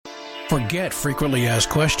Forget frequently asked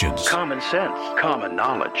questions. Common sense, common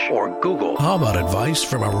knowledge, or Google. How about advice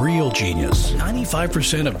from a real genius?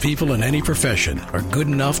 95% of people in any profession are good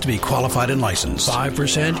enough to be qualified and licensed.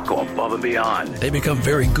 5% go above and beyond. They become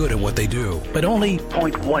very good at what they do, but only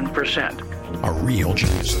 0.1% are real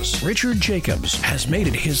geniuses. Richard Jacobs has made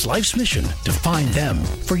it his life's mission to find them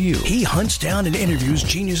for you. He hunts down and interviews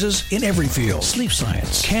geniuses in every field: sleep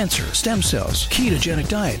science, cancer, stem cells, ketogenic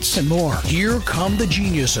diets, and more. Here come the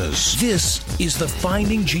geniuses. This is the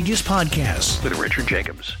Finding Genius Podcast with Richard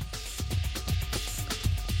Jacobs.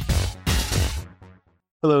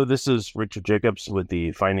 Hello, this is Richard Jacobs with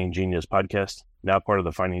the Finding Genius Podcast, now part of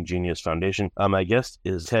the Finding Genius Foundation. My guest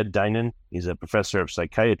is Ted Dinan. He's a professor of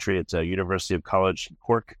psychiatry at University of College,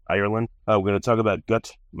 Cork, Ireland. We're going to talk about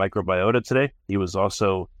gut microbiota today. He was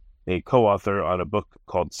also a co-author on a book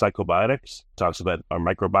called Psychobiotics. Talks about our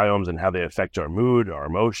microbiomes and how they affect our mood, our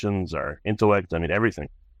emotions, our intellect. I mean, everything.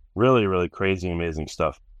 Really, really crazy, amazing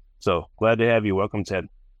stuff. So glad to have you. Welcome, Ted.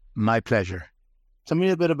 My pleasure. Tell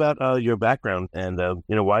me a bit about your background and,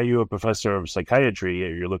 why you're a professor of psychiatry.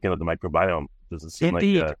 You're looking at the microbiome. Does it seem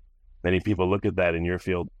Indeed. like many people look at that in your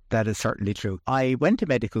field? That is certainly true. I went to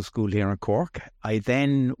medical school here in Cork. I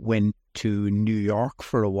then went to New York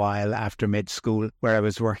for a while after med school, where I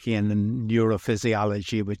was working in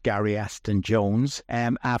neurophysiology with Gary Aston Jones.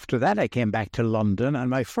 After that, I came back to London, and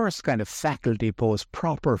my first kind of faculty post,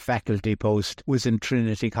 proper faculty post, was in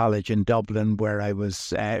Trinity College in Dublin, where I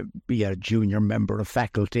was a junior member of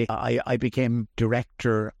faculty. I became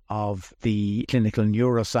director of the clinical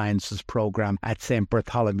neurosciences program at St.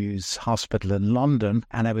 Bartholomew's Hospital in London,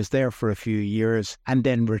 and I was there for a few years and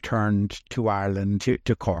then returned to Ireland,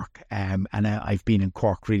 to Cork. And I've been in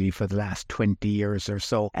Cork really for the last 20 years or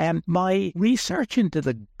so. My research into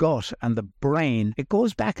the gut and the brain, it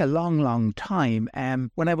goes back a long, long time.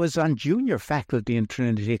 When I was on junior faculty in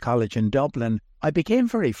Trinity College in Dublin, I became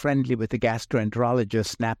very friendly with the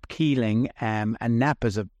gastroenterologist, Nap Keeling, and Nap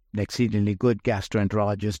is an exceedingly good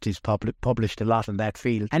gastroenterologist. He's published a lot in that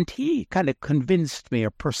field. And he kind of convinced me or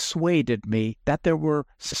persuaded me that there were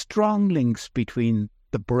strong links between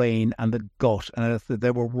the brain and the gut, and that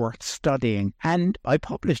they were worth studying. And I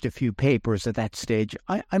published a few papers at that stage.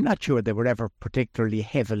 I'm not sure they were ever particularly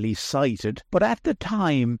heavily cited, but at the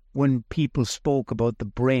time when people spoke about the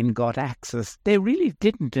brain-gut axis, they really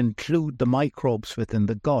didn't include the microbes within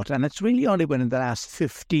the gut. And it's really only when in the last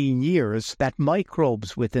 15 years that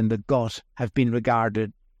microbes within the gut have been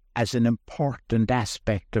regarded as an important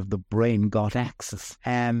aspect of the brain-gut axis.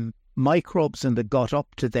 Microbes in the gut up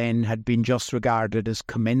to then had been just regarded as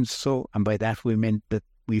commensal, and by that we meant that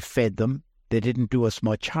we fed them. They didn't do us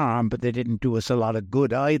much harm, but they didn't do us a lot of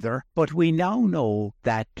good either. But we now know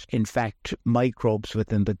that, in fact, microbes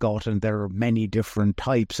within the gut, and there are many different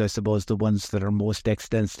types. I suppose the ones that are most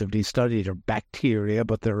extensively studied are bacteria,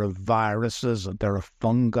 but there are viruses, and there are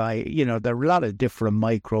fungi. There are a lot of different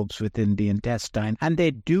microbes within the intestine, and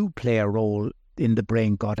they do play a role in the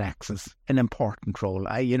brain-gut axis, an important role.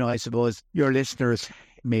 I suppose your listeners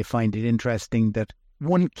may find it interesting that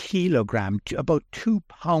 1 kilogram, about 2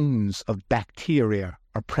 pounds of bacteria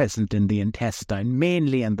are present in the intestine,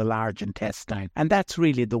 mainly in the large intestine. And that's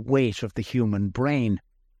really the weight of the human brain.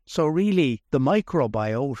 So really, the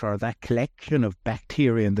microbiota, or that collection of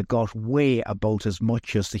bacteria in the gut, weigh about as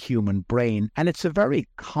much as the human brain. And it's a very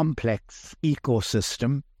complex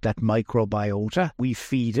ecosystem, that microbiota. We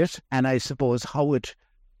feed it, and I suppose how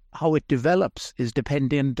it develops is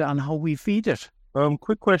dependent on how we feed it.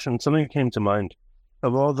 Quick question. Something came to mind.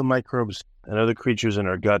 Of all the microbes and other creatures in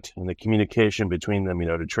our gut and the communication between them,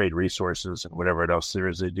 to trade resources and whatever else there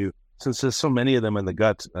is they do, since there's so many of them in the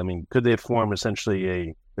gut, could they form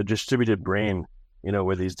essentially a distributed brain,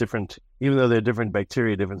 where these different, even though they're different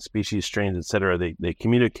bacteria, different species, strains, etc., they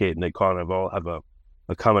communicate and they kind of all have a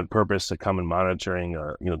common purpose, a common monitoring,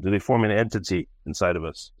 do they form an entity inside of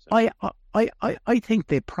us? I think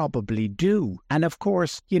they probably do. And of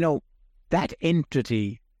course, that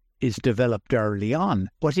entity is developed early on,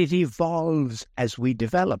 but it evolves as we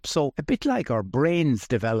develop. So a bit like our brains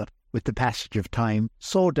develop with the passage of time,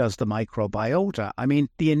 so does the microbiota.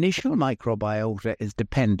 The initial microbiota is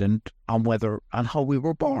dependent on how we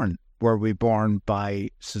were born. Were we born by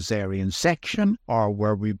caesarean section, or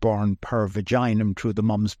were we born per vaginum through the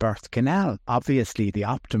mum's birth canal? Obviously, the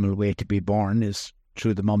optimal way to be born is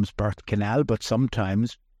through the mum's birth canal, but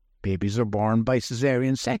sometimes babies are born by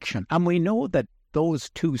caesarean section. And we know that those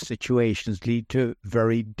two situations lead to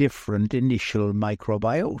very different initial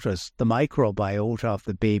microbiotas. The microbiota of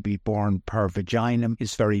the baby born per vaginum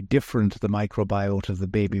is very different to the microbiota of the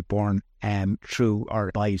baby born through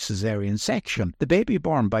or by cesarean section. The baby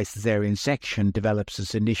born by cesarean section develops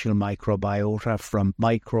its initial microbiota from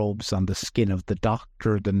microbes on the skin of the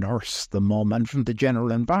doctor, the nurse, the mum, and from the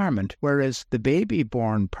general environment, whereas the baby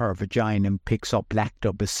born per vaginum picks up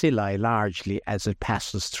lactobacilli largely as it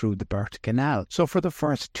passes through the birth canal. So for the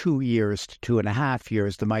first 2 years to 2.5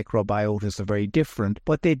 years, the microbiotas are very different,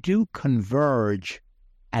 but they do converge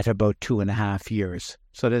at about 2.5 years.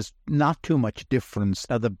 So there's not too much difference.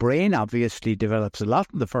 Now, the brain obviously develops a lot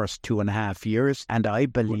in the first 2.5 years, and I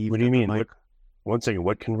believe... What do you mean? One second,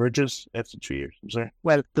 what converges after 2 years? I'm sorry.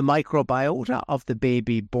 Well, the microbiota of the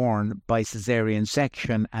baby born by cesarean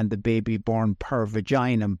section and the baby born per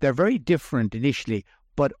vaginum, they're very different initially,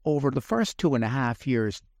 but over the first 2.5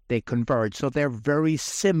 years, they converge. So they're very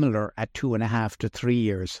similar at 2.5 to 3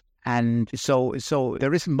 years. And so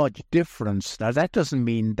there isn't much difference. Now, that doesn't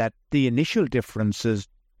mean that the initial differences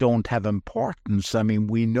don't have importance. I mean,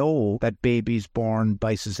 we know that babies born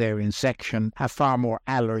by cesarean section have far more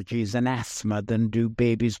allergies and asthma than do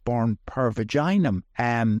babies born per vaginum.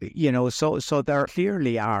 So there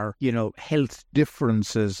clearly are, health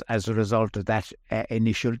differences as a result of that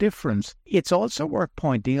initial difference. It's also worth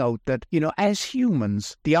pointing out that, as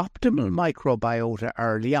humans, the optimal microbiota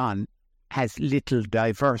early on has little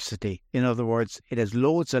diversity. In other words, it has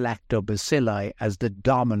loads of lactobacilli as the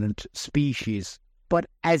dominant species. But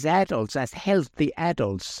as adults, as healthy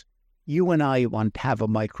adults, you and I want to have a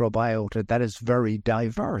microbiota that is very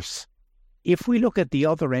diverse. If we look at the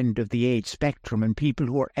other end of the age spectrum and people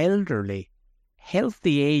who are elderly,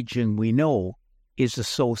 healthy aging, we know, is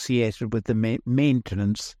associated with the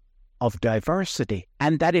maintenance of diversity.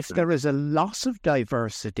 And that if there is a loss of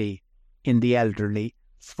diversity in the elderly,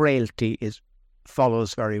 frailty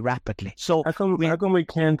follows very rapidly. So how come we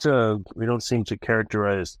don't seem to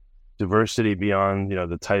characterize diversity beyond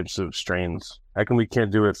the types of strains? How come we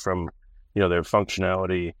can't do it from their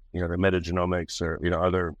functionality, their metagenomics or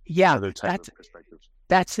other types of perspectives?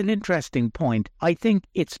 That's an interesting point. I think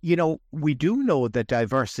it's, we do know that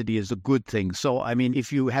diversity is a good thing. So, I mean,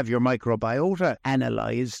 if you have your microbiota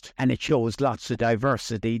analysed and it shows lots of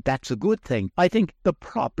diversity, that's a good thing. I think the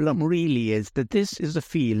problem really is that this is a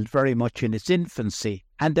field very much in its infancy.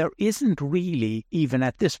 And there isn't really, even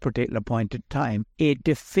at this particular point in time, a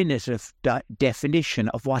definitive definition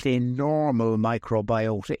of what a normal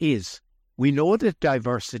microbiota is. We know that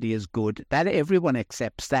diversity is good, that everyone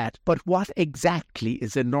accepts that, but what exactly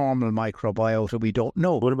is a normal microbiota, we don't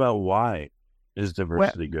know. What about why is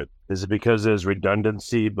diversity good? Is it because there's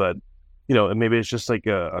redundancy, but, maybe it's just like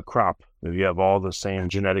a crop. If you have all the same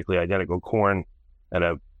genetically identical corn and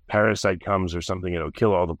a parasite comes or something, it'll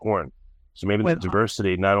kill all the corn. So maybe the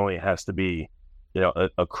diversity not only has to be,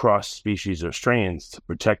 across species or strains to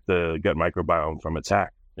protect the gut microbiome from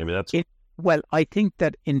attack. Maybe that's it. Well, I think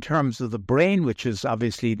that in terms of the brain, which is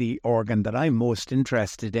obviously the organ that I'm most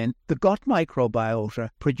interested in, the gut microbiota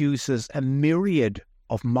produces a myriad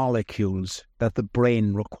of molecules that the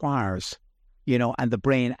brain requires, and the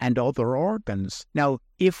brain and other organs. Now,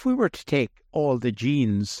 if we were to take all the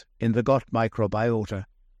genes in the gut microbiota,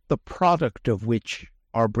 the product of which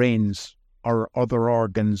our brains or other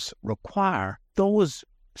organs require, those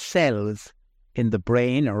cells in the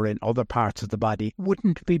brain or in other parts of the body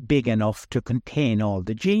wouldn't be big enough to contain all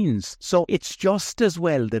the genes. So it's just as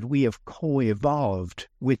well that we have co-evolved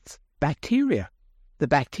with bacteria. The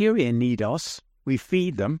bacteria need us, we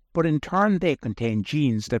feed them, but in turn they contain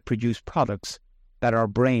genes that produce products that our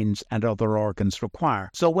brains and other organs require.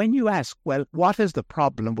 So when you ask, well, what is the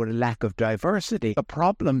problem with a lack of diversity? The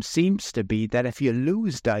problem seems to be that if you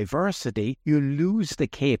lose diversity, you lose the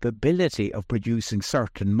capability of producing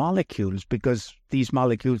certain molecules, because these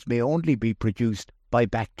molecules may only be produced by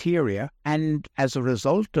bacteria. And as a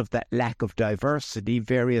result of that lack of diversity,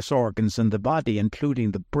 various organs in the body,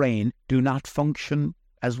 including the brain, do not function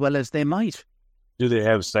as well as they might. Do they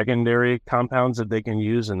have secondary compounds that they can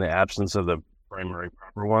use in the absence of the primary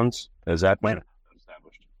proper ones? Is that been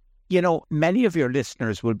established? Many of your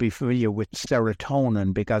listeners will be familiar with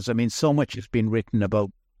serotonin because, so much has been written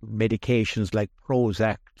about medications like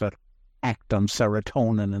Prozac that act on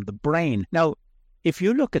serotonin in the brain. Now, if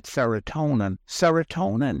you look at serotonin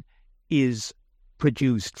is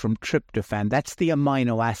produced from tryptophan. That's the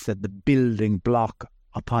amino acid, the building block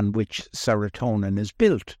upon which serotonin is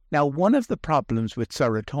built. Now, one of the problems with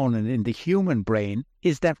serotonin in the human brain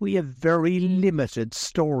is that we have very limited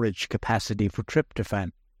storage capacity for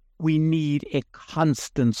tryptophan. We need a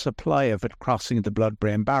constant supply of it crossing the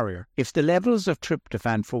blood-brain barrier. If the levels of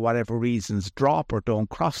tryptophan, for whatever reasons, drop or don't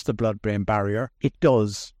cross the blood-brain barrier, it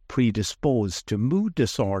does predispose to mood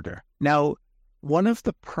disorder. Now, one of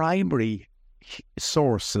the primary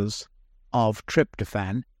sources of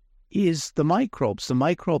tryptophan is the microbes. The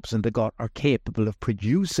microbes in the gut are capable of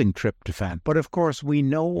producing tryptophan. But of course, we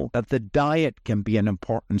know that the diet can be an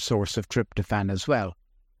important source of tryptophan as well.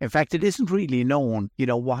 In fact, it isn't really known,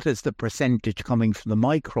 what is the percentage coming from the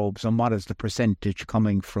microbes and what is the percentage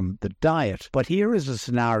coming from the diet. But here is a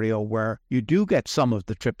scenario where you do get some of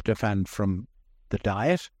the tryptophan from the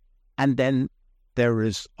diet, and then there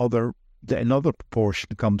is another proportion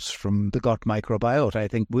comes from the gut microbiota. I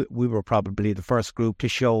think we were probably the first group to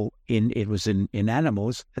show in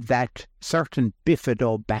animals that certain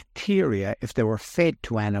bifidobacteria, if they were fed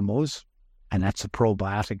to animals, and that's a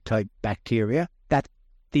probiotic type bacteria, that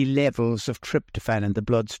the levels of tryptophan in the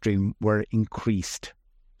bloodstream were increased.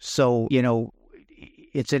 So,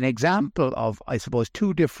 it's an example of, I suppose,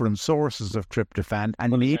 two different sources of tryptophan.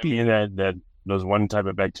 And maybe that there's one type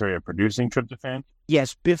of bacteria producing tryptophan?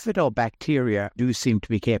 Yes, bifidobacteria do seem to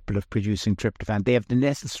be capable of producing tryptophan. They have the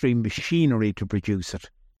necessary machinery to produce it.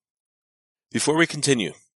 Before we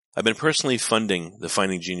continue, I've been personally funding the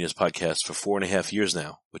Finding Genius podcast for 4.5 years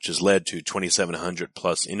now, which has led to 2,700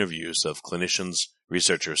 plus interviews of clinicians,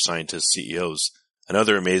 researchers, scientists, CEOs, and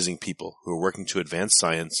other amazing people who are working to advance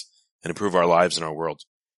science and improve our lives and our world.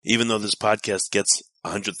 Even though this podcast gets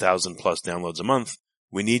 100,000 plus downloads a month,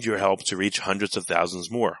 we need your help to reach hundreds of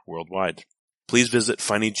thousands more worldwide. Please visit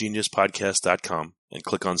findinggeniuspodcast.com and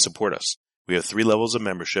click on Support Us. We have 3 levels of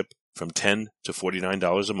membership from $10 to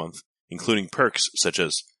 $49 a month, including perks such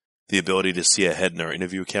as the ability to see ahead in our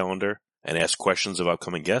interview calendar and ask questions of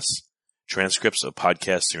upcoming guests, transcripts of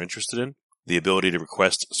podcasts you're interested in, the ability to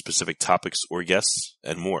request specific topics or guests,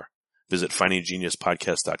 and more. Visit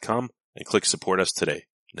findinggeniuspodcast.com and click Support Us today.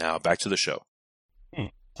 Now back to the show.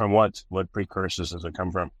 From what? What precursors does it come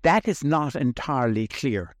from? That is not entirely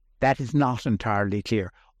clear.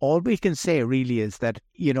 All we can say really is that,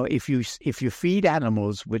 if you feed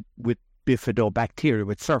animals with bifidobacteria,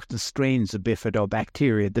 with certain strains of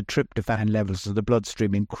bifidobacteria, the tryptophan levels of the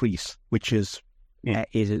bloodstream increase, which is,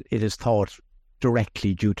 it is thought,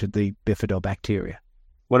 directly due to the bifidobacteria.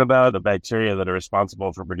 What about the bacteria that are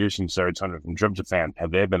responsible for producing serotonin from tryptophan?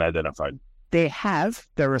 Have they been identified? There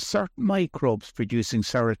are certain microbes producing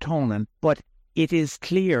serotonin, but it is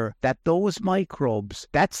clear that those microbes,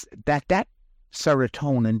 that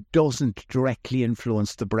serotonin doesn't directly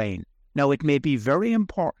influence the brain. Now, it may be very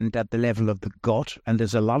important at the level of the gut, and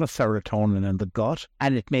there's a lot of serotonin in the gut,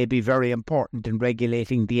 and it may be very important in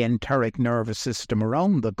regulating the enteric nervous system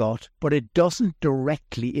around the gut, but it doesn't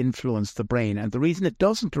directly influence the brain. And the reason it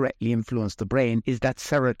doesn't directly influence the brain is that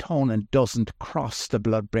serotonin doesn't cross the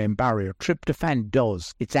blood-brain barrier. Tryptophan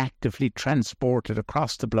does. It's actively transported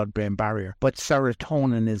across the blood-brain barrier, but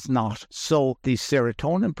serotonin is not. So the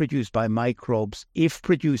serotonin produced by microbes, if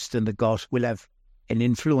produced in the gut, will have an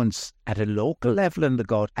influence at a local level in the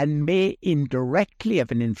gut and may indirectly have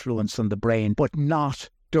an influence on the brain, but not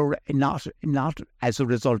as a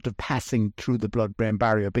result of passing through the blood-brain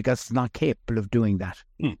barrier, because it's not capable of doing that.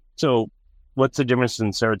 So what's the difference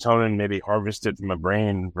in serotonin maybe harvested from a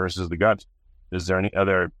brain versus the gut? Is there any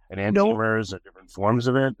other enantiomers or different forms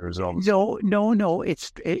of it? Or is it almost... No.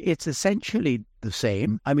 It's essentially the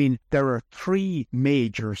same. I mean, there are 3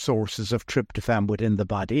 major sources of tryptophan within the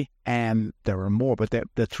body. There are more, but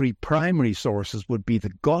the 3 primary sources would be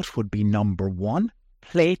the gut would be number 1.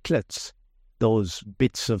 Platelets, those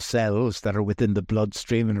bits of cells that are within the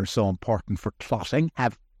bloodstream and are so important for clotting,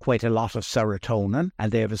 have quite a lot of serotonin,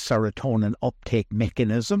 and they have a serotonin uptake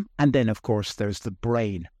mechanism. And then, of course, there's the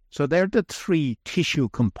brain. So they're the 3 tissue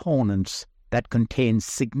components that contain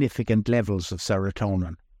significant levels of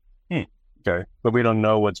serotonin. Okay. But we don't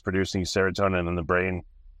know what's producing serotonin in the brain,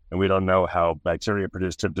 and we don't know how bacteria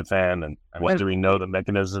produce tryptophan, and what do we know the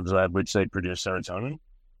mechanisms at which they produce serotonin?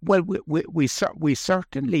 Well, we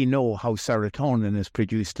certainly know how serotonin is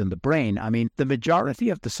produced in the brain. I mean, the majority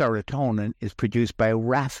of the serotonin is produced by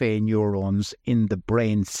raphe neurons in the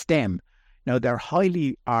brain stem. Now, they're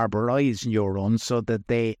highly arborized neurons, so that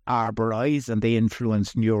they arborize and they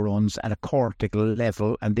influence neurons at a cortical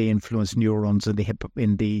level, and they influence neurons in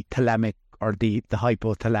the thalamic or the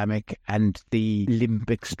hypothalamic and the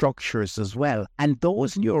limbic structures as well. And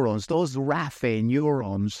those neurons, those raphe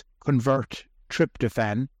neurons, convert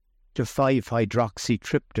tryptophan to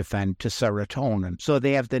 5-hydroxytryptophan to serotonin. So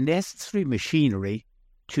they have the necessary machinery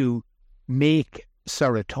to make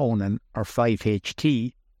serotonin, or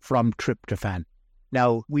 5-HT, from tryptophan.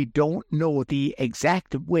 Now, we don't know the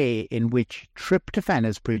exact way in which tryptophan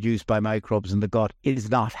is produced by microbes in the gut.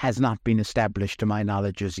 Has not been established to my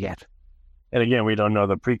knowledge as yet. And again, we don't know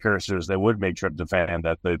the precursors that would make tryptophan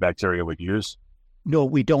that the bacteria would use. No,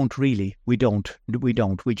 we don't really. We don't.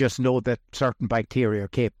 We just know that certain bacteria are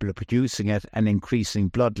capable of producing it and increasing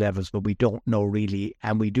blood levels, but we don't know really.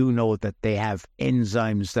 And we do know that they have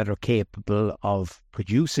enzymes that are capable of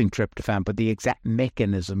producing tryptophan, but the exact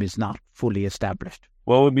mechanism is not fully established.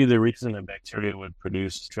 What would be the reason a bacteria would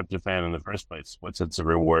produce tryptophan in the first place? What's its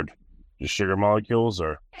reward? Just sugar molecules,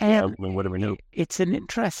 or what do we know? It's an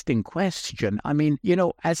interesting question. I mean,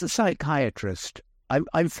 as a psychiatrist,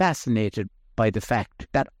 I'm fascinated by the fact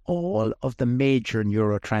that all of the major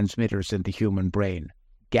neurotransmitters in the human brain,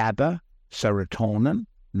 GABA, serotonin,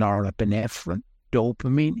 norepinephrine,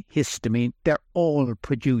 dopamine, histamine, they're all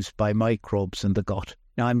produced by microbes in the gut.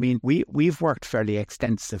 Now, I mean, we've worked fairly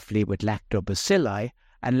extensively with lactobacilli,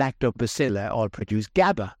 and lactobacilli all produce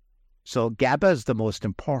GABA. So GABA is the most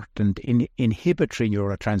important inhibitory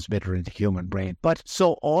neurotransmitter in the human brain. But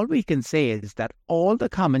so all we can say is that all the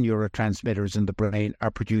common neurotransmitters in the brain are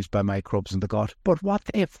produced by microbes in the gut. But what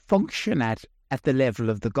they function at the level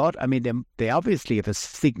of the gut, I mean, they obviously have a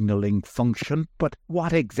signaling function, but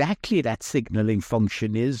what exactly that signaling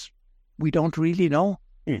function is, we don't really know.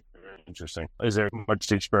 Interesting. Is there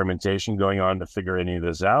much experimentation going on to figure any of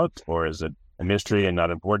this out, or is it a mystery and not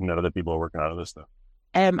important that other people are working on this stuff?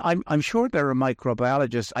 I'm sure there are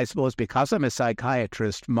microbiologists. I suppose because I'm a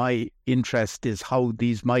psychiatrist, my interest is how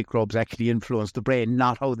these microbes actually influence the brain,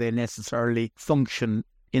 not how they necessarily function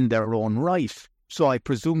in their own right. So I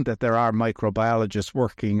presume that there are microbiologists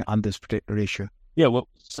working on this particular issue. Yeah, well,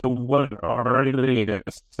 so what are the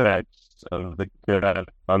effects of the gut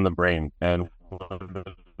on the brain, and what are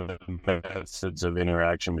the methods of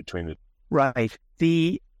interaction between it? Right.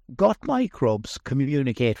 The gut microbes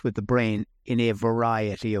communicate with the brain in a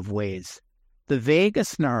variety of ways. The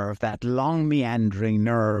vagus nerve, that long meandering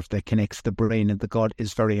nerve that connects the brain and the gut,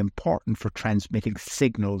 is very important for transmitting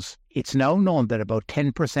signals. It's now known that about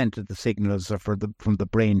 10% of the signals are from the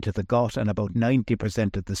brain to the gut, and about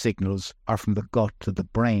 90% of the signals are from the gut to the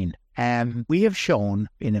brain. We have shown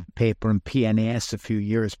in a paper in PNAS a few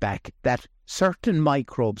years back that certain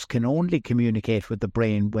microbes can only communicate with the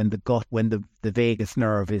brain when the vagus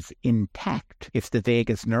nerve is intact. If the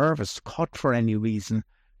vagus nerve is cut for any reason,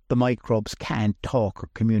 the microbes can't talk or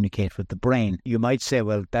communicate with the brain. You might say,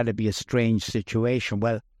 well, that'd be a strange situation.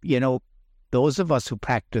 Well, those of us who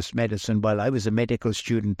practiced medicine, I was a medical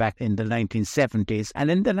student back in the 1970s,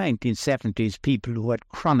 and in the 1970s, people who had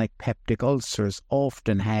chronic peptic ulcers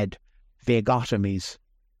often had vagotomies,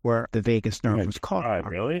 where the vagus nerve was cut.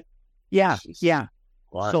 Really? Yeah, Jesus. yeah.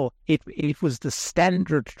 Wow. So it was the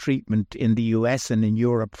standard treatment in the US and in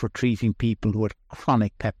Europe for treating people who had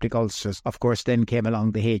chronic peptic ulcers. Of course, then came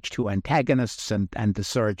along the H2 antagonists and the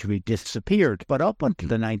surgery disappeared. But up until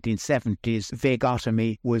the 1970s,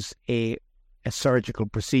 vagotomy was a surgical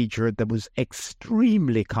procedure that was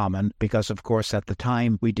extremely common because, of course, at the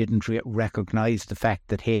time we didn't recognize the fact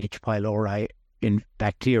that H. pylori in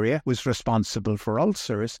bacteria was responsible for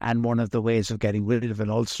ulcers, and one of the ways of getting rid of an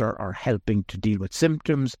ulcer or helping to deal with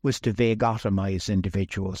symptoms was to vagotomize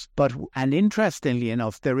individuals. And interestingly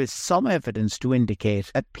enough, there is some evidence to indicate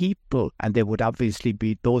that people, and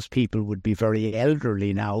those people would be very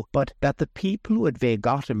elderly now, but that the people who had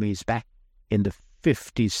vagotomies back in the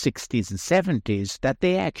 50s, 60s and 70s, that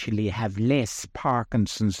they actually have less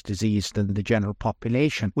Parkinson's disease than the general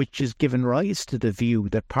population, which has given rise to the view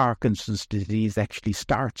that Parkinson's disease actually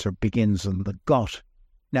starts or begins in the gut.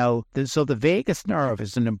 Now, so the vagus nerve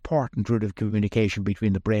is an important route of communication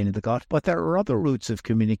between the brain and the gut, but there are other routes of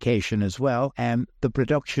communication as well. The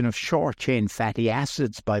production of short-chain fatty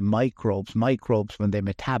acids by microbes. Microbes, when they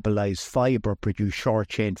metabolize fiber, produce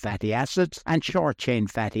short-chain fatty acids, and short-chain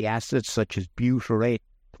fatty acids such as butyrate,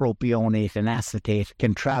 propionate and acetate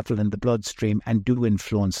can travel in the bloodstream and do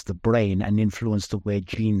influence the brain and influence the way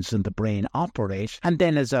genes in the brain operate. And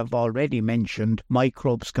then, as I've already mentioned,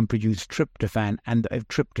 microbes can produce tryptophan, and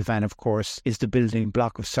tryptophan, of course, is the building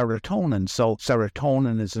block of serotonin. So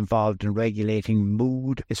serotonin is involved in regulating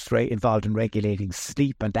mood, is involved in regulating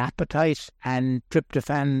sleep and appetite, and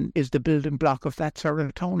tryptophan is the building block of that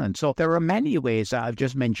serotonin. So there are many ways. I've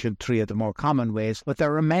just mentioned three of the more common ways, but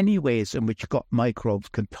there are many ways in which gut microbes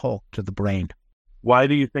can talk to the brain. Why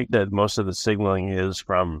do you think that most of the signaling is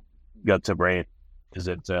from gut to brain? Is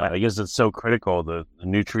it, I guess it's so critical, the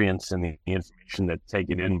nutrients and the information that's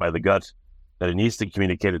taken in by the gut, that it needs to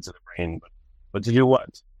communicate it to the brain. But to do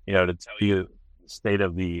what? To tell you the state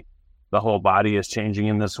of the whole body is changing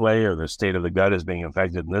in this way, or the state of the gut is being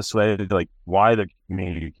affected in this way? Like, why the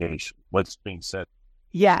communication? What's being said?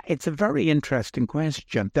 Yeah, it's a very interesting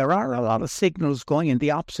question. There are a lot of signals going in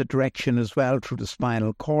the opposite direction as well through the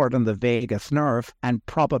spinal cord and the vagus nerve, and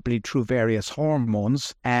probably through various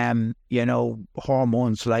hormones.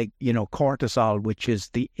 Hormones like, cortisol, which is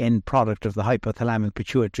the end product of the hypothalamic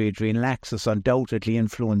pituitary adrenal axis, undoubtedly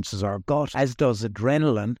influences our gut, as does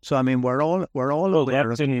adrenaline. So, I mean, we're all aware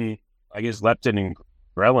leptin, I guess leptin and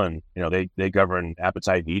ghrelin, they govern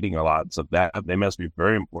appetite and eating a lot. So that they must be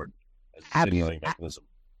very important. Mechanism.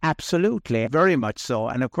 Absolutely, very much so.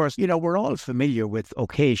 And of course, we're all familiar with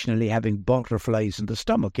occasionally having butterflies in the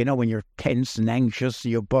stomach. When you're tense and anxious,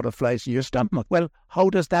 you have butterflies in your stomach. Well,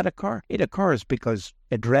 how does that occur? It occurs because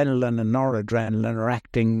adrenaline and noradrenaline are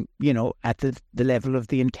acting, at the level of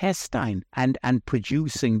the intestine and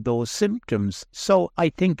producing those symptoms. So I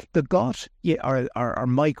think the gut, our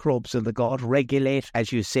microbes in the gut regulate,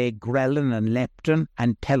 as you say, ghrelin and leptin,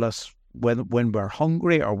 and tell us when we're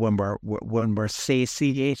hungry or when we're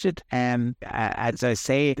satiated. As I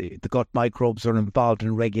say, the gut microbes are involved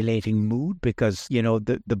in regulating mood because,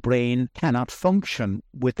 the brain cannot function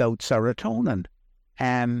without serotonin.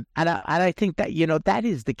 And I think that, that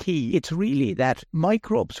is the key. It's really that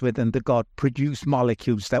microbes within the gut produce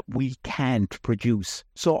molecules that we can't produce.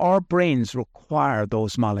 So our brains require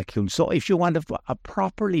those molecules. So if you want a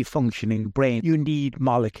properly functioning brain, you need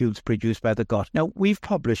molecules produced by the gut. Now, we've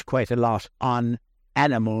published quite a lot on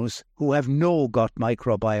animals who have no gut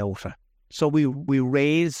microbiota. So we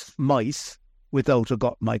raise mice without a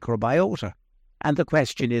gut microbiota. And the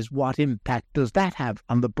question is, what impact does that have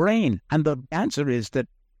on the brain? And the answer is that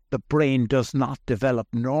the brain does not develop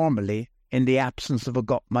normally in the absence of a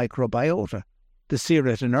gut microbiota. The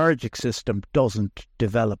serotonergic system doesn't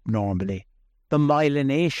develop normally. The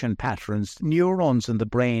myelination patterns, neurons in the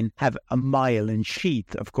brain have a myelin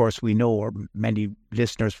sheath. Of course, we know, or many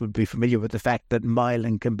listeners would be familiar with the fact that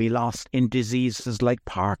myelin can be lost in diseases like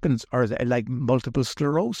Parkinson's or like multiple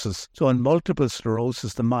sclerosis. So in multiple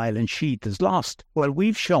sclerosis, the myelin sheath is lost. Well,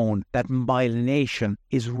 we've shown that myelination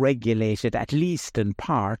is regulated, at least in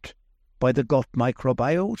part, by the gut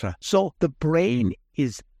microbiota. So the brain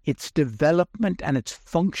its development and its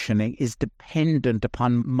functioning is dependent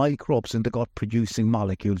upon microbes in the gut producing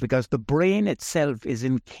molecules, because the brain itself is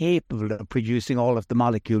incapable of producing all of the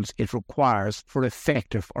molecules it requires for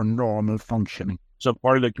effective or normal functioning. So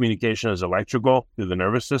part of the communication is electrical through the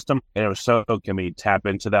nervous system. And if so, can we tap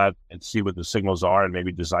into that and see what the signals are and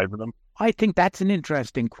maybe decipher them? I think that's an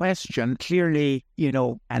interesting question. Clearly,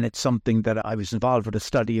 and it's something that I was involved with a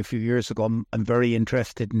study a few years ago. I'm very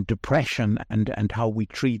interested in depression and how we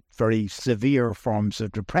treat very severe forms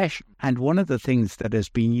of depression. And one of the things that has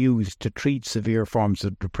been used to treat severe forms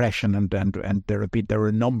of depression, and there are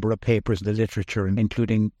a number of papers in the literature,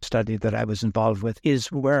 including a study that I was involved with,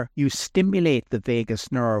 is where you stimulate the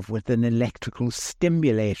vagus nerve with an electrical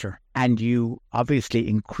stimulator. And you obviously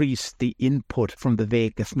increase the input from the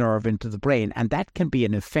vagus nerve into the brain. And that can be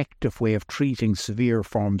an effective way of treating severe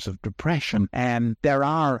forms of depression. There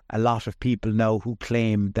are a lot of people now who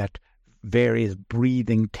claim that various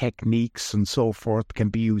breathing techniques and so forth can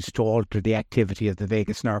be used to alter the activity of the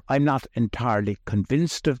vagus nerve. I'm not entirely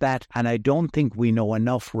convinced of that, and I don't think we know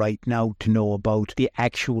enough right now to know about the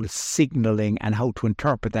actual signalling and how to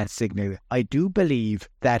interpret that signalling. I do believe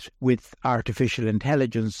that with artificial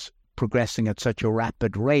intelligence progressing at such a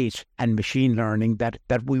rapid rate and machine learning, that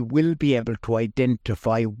we will be able to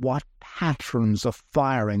identify what patterns of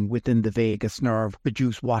firing within the vagus nerve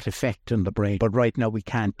produce what effect in the brain. But right now we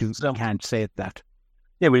can't say that.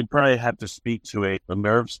 Yeah, we'd probably have to speak to a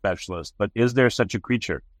nerve specialist. But is there such a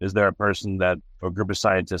creature? Is there a person or a group of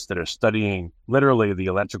scientists that are studying literally the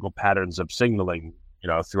electrical patterns of signaling,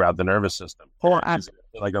 throughout the nervous system? Or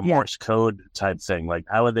like a Morse code type thing? Like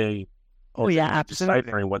how are they? Oh, yeah, absolutely.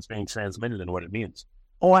 Deciphering what's being transmitted and what it means.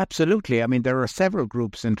 Oh, absolutely. I mean, there are several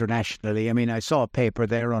groups internationally. I mean, I saw a paper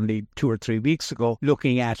there only 2 or 3 weeks ago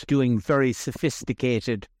looking at doing very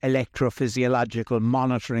sophisticated electrophysiological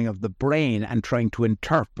monitoring of the brain and trying to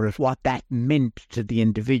interpret what that meant to the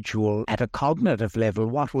individual at a cognitive level.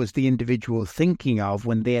 What was the individual thinking of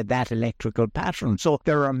when they had that electrical pattern? So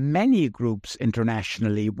there are many groups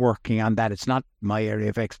internationally working on that. It's not my area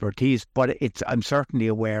of expertise, but I'm certainly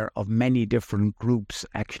aware of many different groups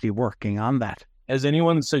actually working on that. Has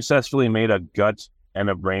anyone successfully made a gut and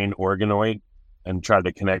a brain organoid and tried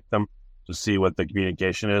to connect them to see what the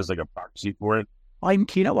communication is, like a proxy for it?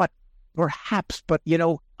 You know what? Perhaps, but,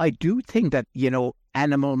 I do think that,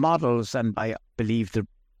 animal models, and I believe that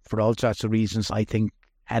for all sorts of reasons, I think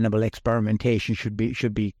animal experimentation should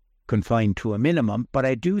be confined to a minimum. But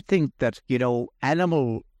I do think that,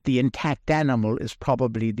 animal the intact animal is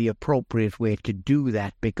probably the appropriate way to do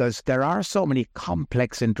that, because there are so many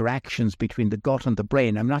complex interactions between the gut and the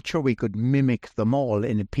brain. I'm not sure we could mimic them all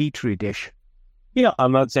in a petri dish. Yeah,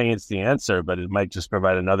 I'm not saying it's the answer, but it might just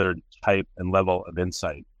provide another type and level of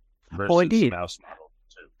insight versus Indeed. mouse model.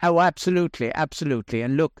 Oh, absolutely, absolutely.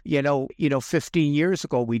 And look, 15 years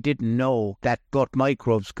ago, we didn't know that gut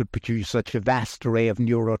microbes could produce such a vast array of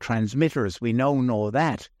neurotransmitters. We now know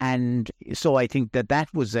that. And so I think that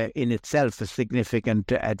was in itself a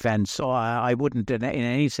significant advance. So I wouldn't in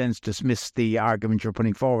any sense dismiss the argument you're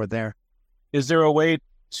putting forward there. Is there a way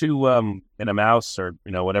to, in a mouse or,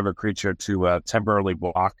 whatever creature, to temporarily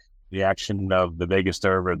block the action of the vagus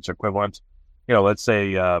nerve or its equivalent? Let's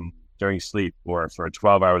say during sleep or for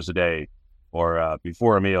 12 hours a day or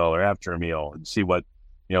before a meal or after a meal, and see what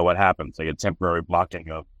happens, like a temporary blocking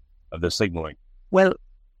of the signaling. Well,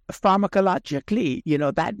 pharmacologically,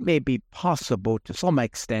 that may be possible to some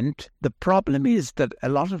extent. The problem is that a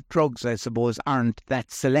lot of drugs, I suppose, aren't that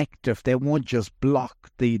selective. They won't just block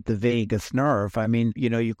the vagus nerve. I mean,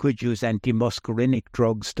 you could use antimuscarinic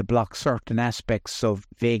drugs to block certain aspects of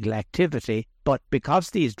vagal activity. But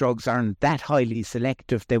because these drugs aren't that highly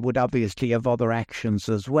selective, they would obviously have other actions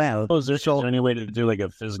as well. Is there any way to do like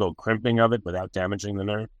a physical crimping of it without damaging the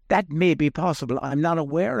nerve? That may be possible. I'm not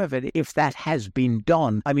aware of it if that has been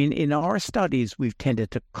done. I mean, in our studies, we've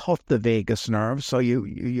tended to cut the vagus nerve. So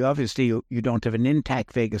you obviously you don't have an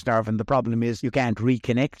intact vagus nerve. And the problem is you can't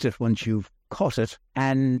reconnect it once you've cut it.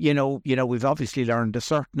 And, we've obviously learned a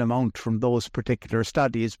certain amount from those particular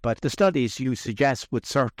studies, but the studies you suggest would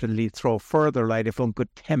certainly throw further light. If one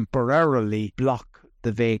could temporarily block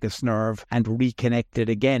the vagus nerve and reconnect it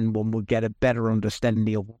again, one would get a better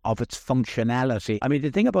understanding of its functionality. I mean,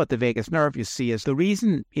 the thing about the vagus nerve, you see, is the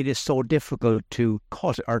reason it is so difficult to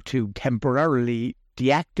cut or to temporarily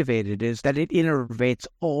deactivate it is that it innervates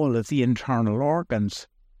all of the internal organs.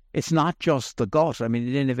 It's not just the gut. I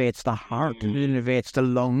mean, it innervates the heart, it innervates the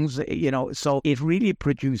lungs, so it really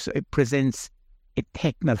presents a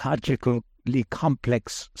technologically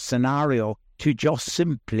complex scenario to just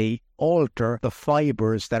simply alter the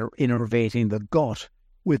fibers that are innervating the gut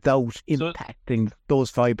without impacting those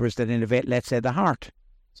fibers that innervate, let's say, the heart.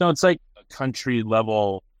 So it's like a country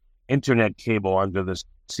level internet cable under the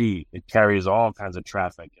sea. It carries all kinds of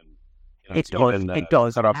traffic. And it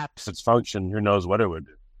does. Cut off its function, who knows what it would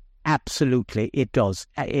do. Absolutely, it does.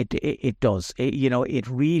 It does. It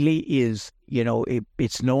really is.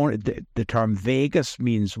 It's known. The term vagus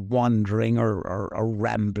means wandering or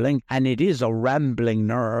rambling, and it is a rambling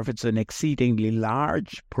nerve. It's an exceedingly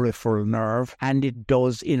large peripheral nerve, and it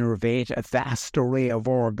does innervate a vast array of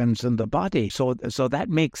organs in the body. So that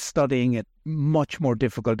makes studying it much more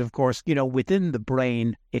difficult. Of course, within the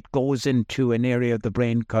brain, it goes into an area of the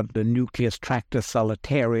brain called the nucleus tractus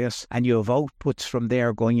solitarius, and you have outputs from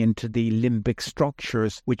there going into the limbic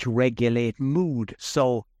structures, which regulate mood.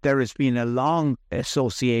 So there has been a long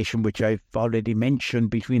association, which I've already mentioned,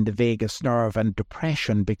 between the vagus nerve and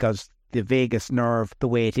depression, because the vagus nerve, the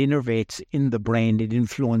way it innervates in the brain, it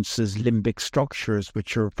influences limbic structures,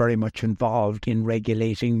 which are very much involved in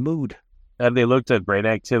regulating mood. Have they looked at brain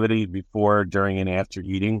activity before, during, and after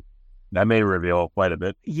eating? That may reveal quite a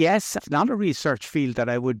bit. Yes, it's not a research field that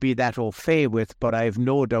I would be that au fait with, but I have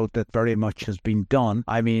no doubt that very much has been done.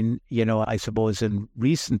 I mean, I suppose in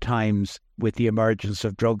recent times, with the emergence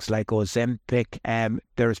of drugs like Ozempic,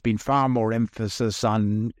 there's been far more emphasis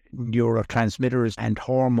on neurotransmitters and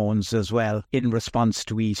hormones as well in response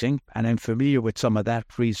to eating. And I'm familiar with some of that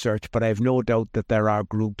research, but I have no doubt that there are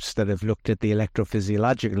groups that have looked at the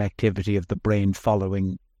electrophysiological activity of the brain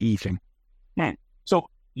following eating. So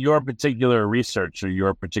your particular research or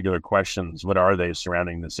your particular questions, what are they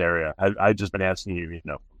surrounding this area? I've just been asking you,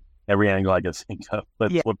 every angle I can think of,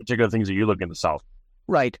 but what particular things are you looking to solve?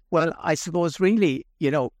 Right. Well, I suppose really,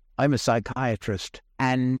 I'm a psychiatrist,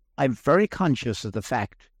 and I'm very conscious of the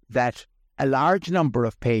fact that a large number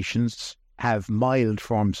of patients have mild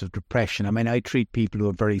forms of depression. I mean, I treat people who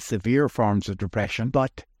have very severe forms of depression,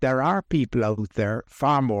 but there are people out there,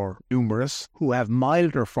 far more numerous, who have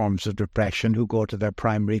milder forms of depression, who go to their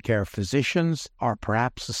primary care physicians or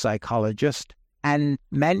perhaps a psychologist, and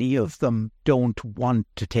many of them don't want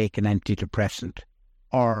to take an antidepressant,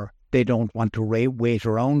 or they don't want to wait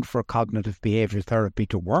around for cognitive behavior therapy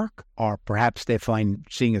to work, or perhaps they find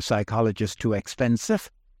seeing a psychologist too expensive.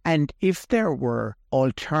 And if there were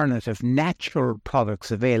alternative natural products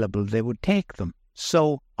available, they would take them.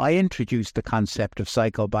 So I introduced the concept of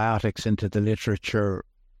psychobiotics into the literature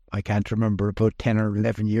I can't remember, about 10 or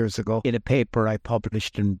 11 years ago. In a paper I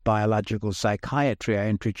published in Biological Psychiatry, I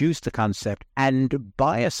introduced the concept. And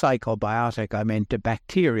by a psychobiotic, I meant a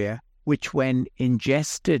bacteria which, when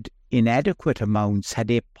ingested in adequate amounts, had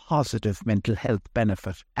a positive mental health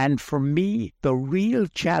benefit. And for me, the real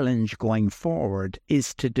challenge going forward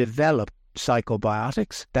is to develop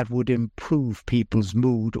psychobiotics that would improve people's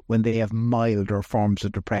mood when they have milder forms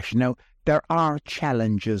of depression. Now, there are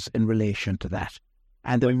challenges in relation to that.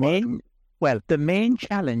 And the main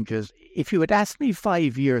challenges, if you had asked me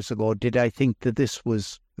 5 years ago, did I think that this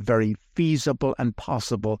was very feasible and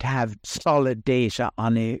possible to have solid data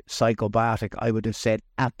on a psychobiotic, I would have said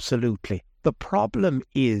absolutely. The problem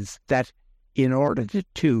is that in order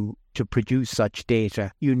to produce such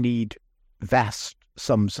data, you need vast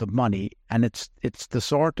sums of money, and it's the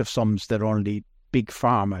sort of sums that only big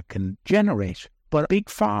pharma can generate. But big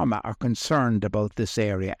pharma are concerned about this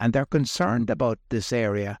area, and they're concerned about this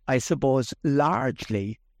area, I suppose,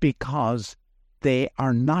 largely because they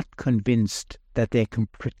are not convinced that they can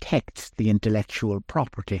protect the intellectual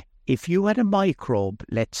property. If you had a microbe,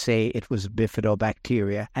 let's say it was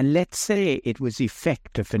bifidobacteria, and let's say it was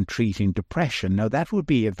effective in treating depression, now that would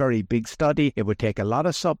be a very big study. It would take a lot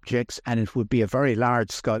of subjects, and it would be a very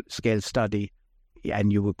large-scale study.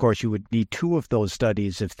 And you would need 2 of those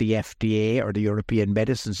studies if the FDA or the European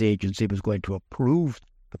Medicines Agency was going to approve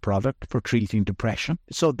the product for treating depression.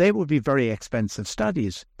 So they would be very expensive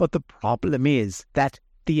studies. But the problem is that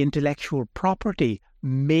the intellectual property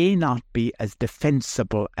may not be as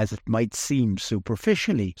defensible as it might seem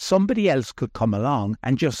superficially. Somebody else could come along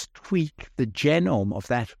and just tweak the genome of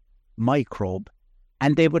that microbe,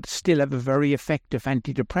 and they would still have a very effective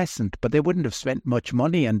antidepressant, but they wouldn't have spent much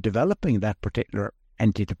money on developing that particular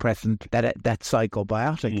antidepressant, that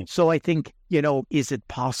psychobiotic. So I think, is it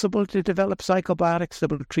possible to develop psychobiotics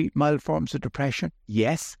that will treat mild forms of depression?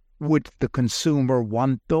 Yes. Would the consumer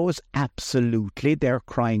want those? Absolutely. They're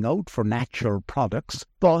crying out for natural products.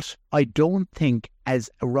 But I don't think,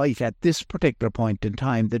 as right at this particular point in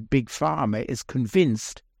time, that Big Pharma is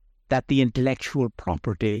convinced that the intellectual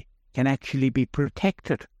property can actually be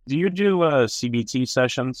protected. Do you do CBT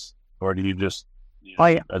sessions, or do you just,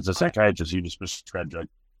 as a psychiatrist, you just prescribe drugs?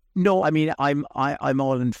 No, I mean, I'm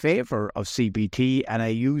all in favor of CBT, and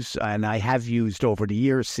I have used over the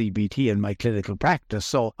years CBT in my clinical practice.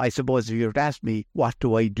 So I suppose if you were to ask me what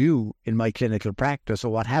do I do in my clinical practice,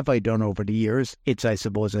 or what have I done over the years, I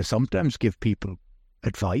suppose I sometimes give people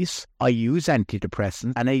advice. I use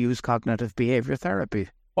antidepressants, and I use cognitive behavior therapy.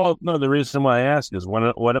 Well, no, the reason why I ask is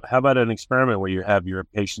how about an experiment where you have your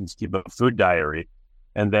patients keep a food diary,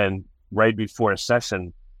 and then right before a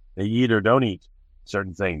session, they eat or don't eat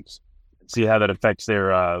certain things, see how that affects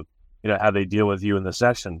their, how they deal with you in the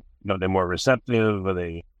session. They're more receptive, or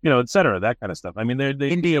they, et cetera, that kind of stuff. I mean, they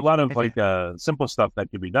need a lot of simple stuff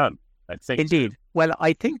that can be done, I think. Indeed. Well,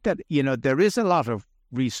 I think that, there is a lot of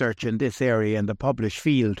research in this area in the published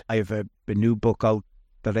field. I have a new book out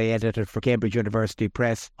that I edited for Cambridge University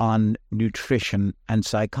Press on nutrition and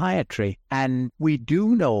psychiatry. And we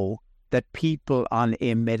do know that people on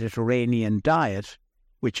a Mediterranean diet,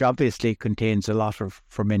 which obviously contains a lot of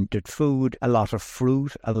fermented food, a lot of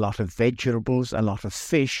fruit, a lot of vegetables, a lot of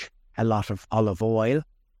fish, a lot of olive oil,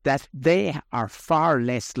 that they are far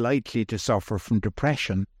less likely to suffer from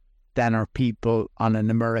depression than are people on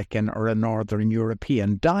an American or a Northern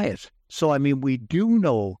European diet. So, I mean, we do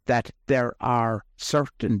know that there are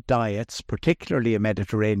certain diets, particularly a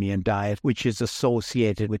Mediterranean diet, which is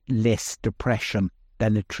associated with less depression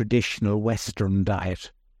than a traditional Western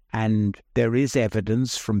diet. And there is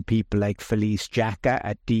evidence from people like Felice Jacka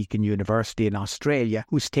at Deakin University in Australia,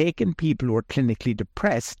 who's taken people who are clinically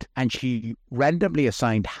depressed, and she randomly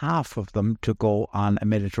assigned half of them to go on a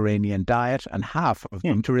Mediterranean diet and half of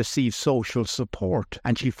them to receive social support.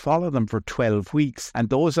 And she followed them for 12 weeks. And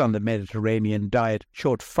those on the Mediterranean diet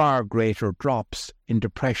showed far greater drops in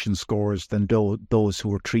depression scores than those who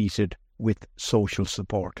were treated with social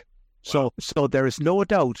support. So there is no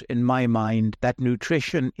doubt in my mind that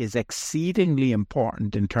nutrition is exceedingly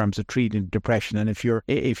important in terms of treating depression. And if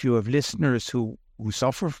you have listeners who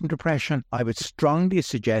suffer from depression, I would strongly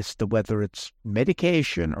suggest that whether it's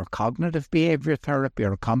medication or cognitive behavior therapy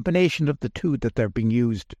or a combination of the two that are being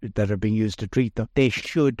used to treat them, they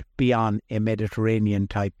should be on a Mediterranean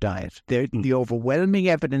type diet. The overwhelming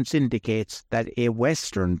evidence indicates that a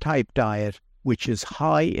Western type diet, which is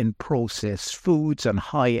high in processed foods and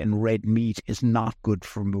high in red meat, is not good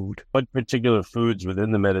for mood. What particular foods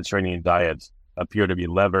within the Mediterranean diet appear to be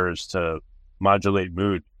levers to modulate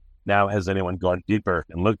mood? Now, has anyone gone deeper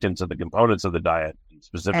and looked into the components of the diet, and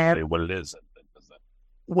specifically what it is?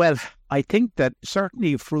 Well, I think that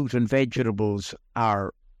certainly fruit and vegetables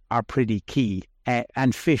are pretty key,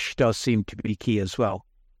 and fish does seem to be key as well.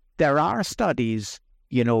 There are studies,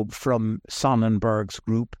 from Sonnenberg's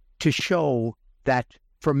group to show that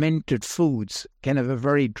fermented foods can have a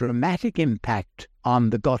very dramatic impact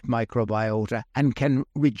on the gut microbiota and can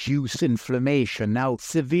reduce inflammation. Now,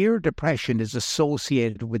 severe depression is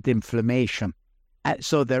associated with inflammation.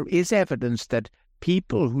 So there is evidence that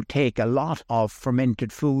people who take a lot of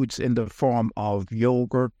fermented foods in the form of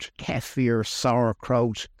yogurt, kefir,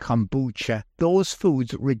 sauerkraut, kombucha, those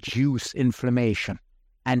foods reduce inflammation.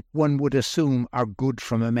 And one would assume are good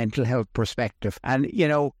from a mental health perspective. And,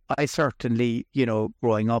 I certainly,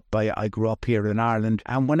 growing up, I grew up here in Ireland.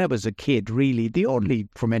 And when I was a kid, really, the only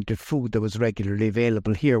fermented food that was regularly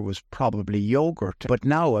available here was probably yogurt. But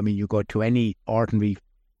now, you go to any ordinary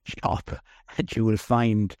shop and you will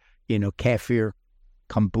find, kefir,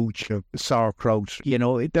 kombucha, sauerkraut.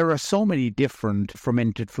 There are so many different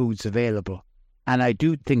fermented foods available. And I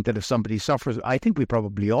do think that if somebody suffers, I think we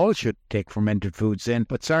probably all should take fermented foods in,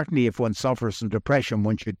 but certainly if one suffers from depression,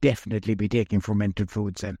 one should definitely be taking fermented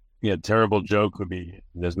foods in. Yeah, terrible joke would be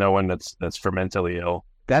there's no one that's fermentally ill.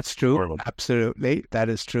 That's true. Horrible. Absolutely. That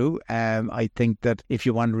is true. I think that if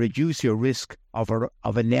you want to reduce your risk of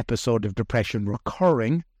an episode of depression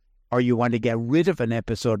recurring, or you want to get rid of an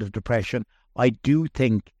episode of depression, I do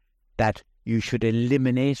think that you should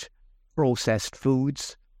eliminate processed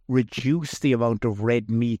foods, reduce the amount of red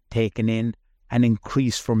meat taken in, and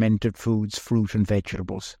increase fermented foods, fruit and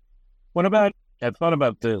vegetables. I've thought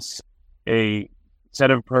about this, a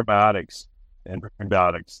set of probiotics and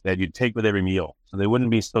prebiotics that you take with every meal. So they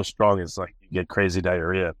wouldn't be so strong as like you get crazy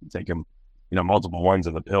diarrhea if you take them, multiple ones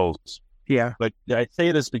of the pills. Yeah. But I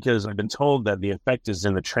say this because I've been told that the effect is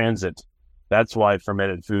in the transit. That's why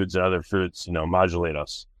fermented foods and other foods, modulate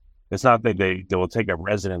us. It's not that they will take up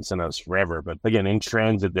residence in us forever, but again, in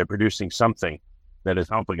transit, they're producing something that is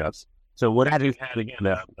helping us. So what if you had, again,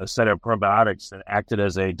 a set of probiotics that acted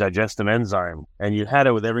as a digestive enzyme, and you had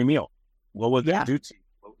it with every meal? What would that do to you?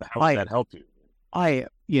 How would that help you? I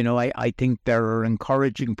think there are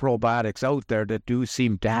encouraging probiotics out there that do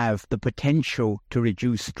seem to have the potential to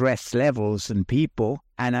reduce stress levels in people.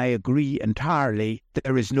 And I agree entirely.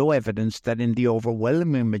 There is no evidence that in the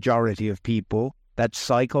overwhelming majority of people that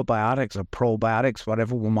psychobiotics or probiotics,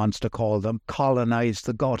 whatever one wants to call them, colonize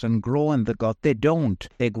the gut and grow in the gut. They don't.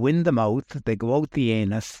 They go in the mouth, they go out the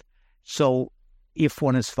anus. So if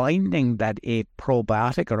one is finding that a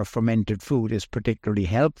probiotic or a fermented food is particularly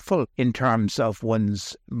helpful in terms of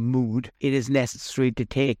one's mood, it is necessary to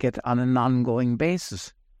take it on an ongoing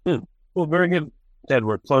basis. Well, very good, Ted.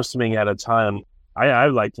 We're close to being out of time. I'd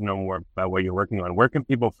like to know more about what you're working on. Where can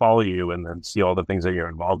people follow you and then see all the things that you're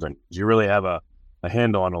involved in? Do you really have a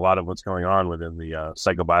handle on a lot of what's going on within the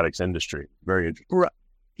psychobiotics industry? Very interesting.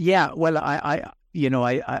 Yeah, well, I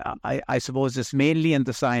suppose it's mainly in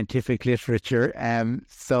the scientific literature.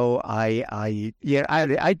 So I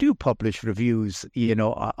do publish reviews,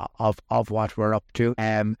 of what we're up to.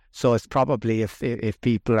 So it's probably if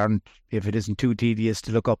people aren't, if it isn't too tedious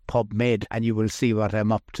to look up PubMed, and you will see what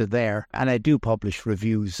I'm up to there. And I do publish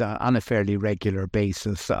reviews on a fairly regular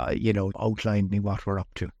basis, outlining what we're up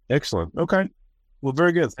to. Excellent. Okay. Well,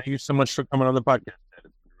 very good. Thank you so much for coming on the podcast. It's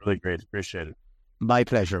been really great. Appreciate it. My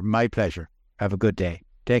pleasure. My pleasure. Have a good day.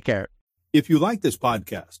 Take care. If you like this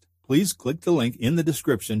podcast, please click the link in the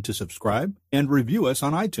description to subscribe and review us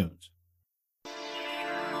on iTunes.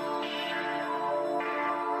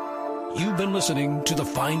 You've been listening to the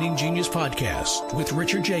Finding Genius podcast with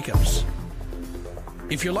Richard Jacobs.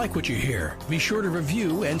 If you like what you hear, be sure to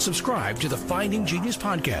review and subscribe to the Finding Genius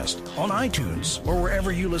podcast on iTunes or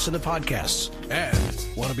wherever you listen to podcasts. And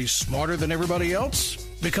want to be smarter than everybody else?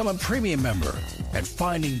 Become a premium member at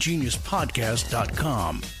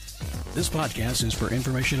findinggeniuspodcast.com. This podcast is for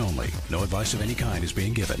information only. No advice of any kind is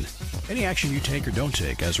being given. Any action you take or don't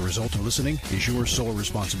take as a result of listening is your sole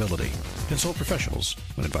responsibility. Consult professionals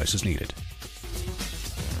when advice is needed.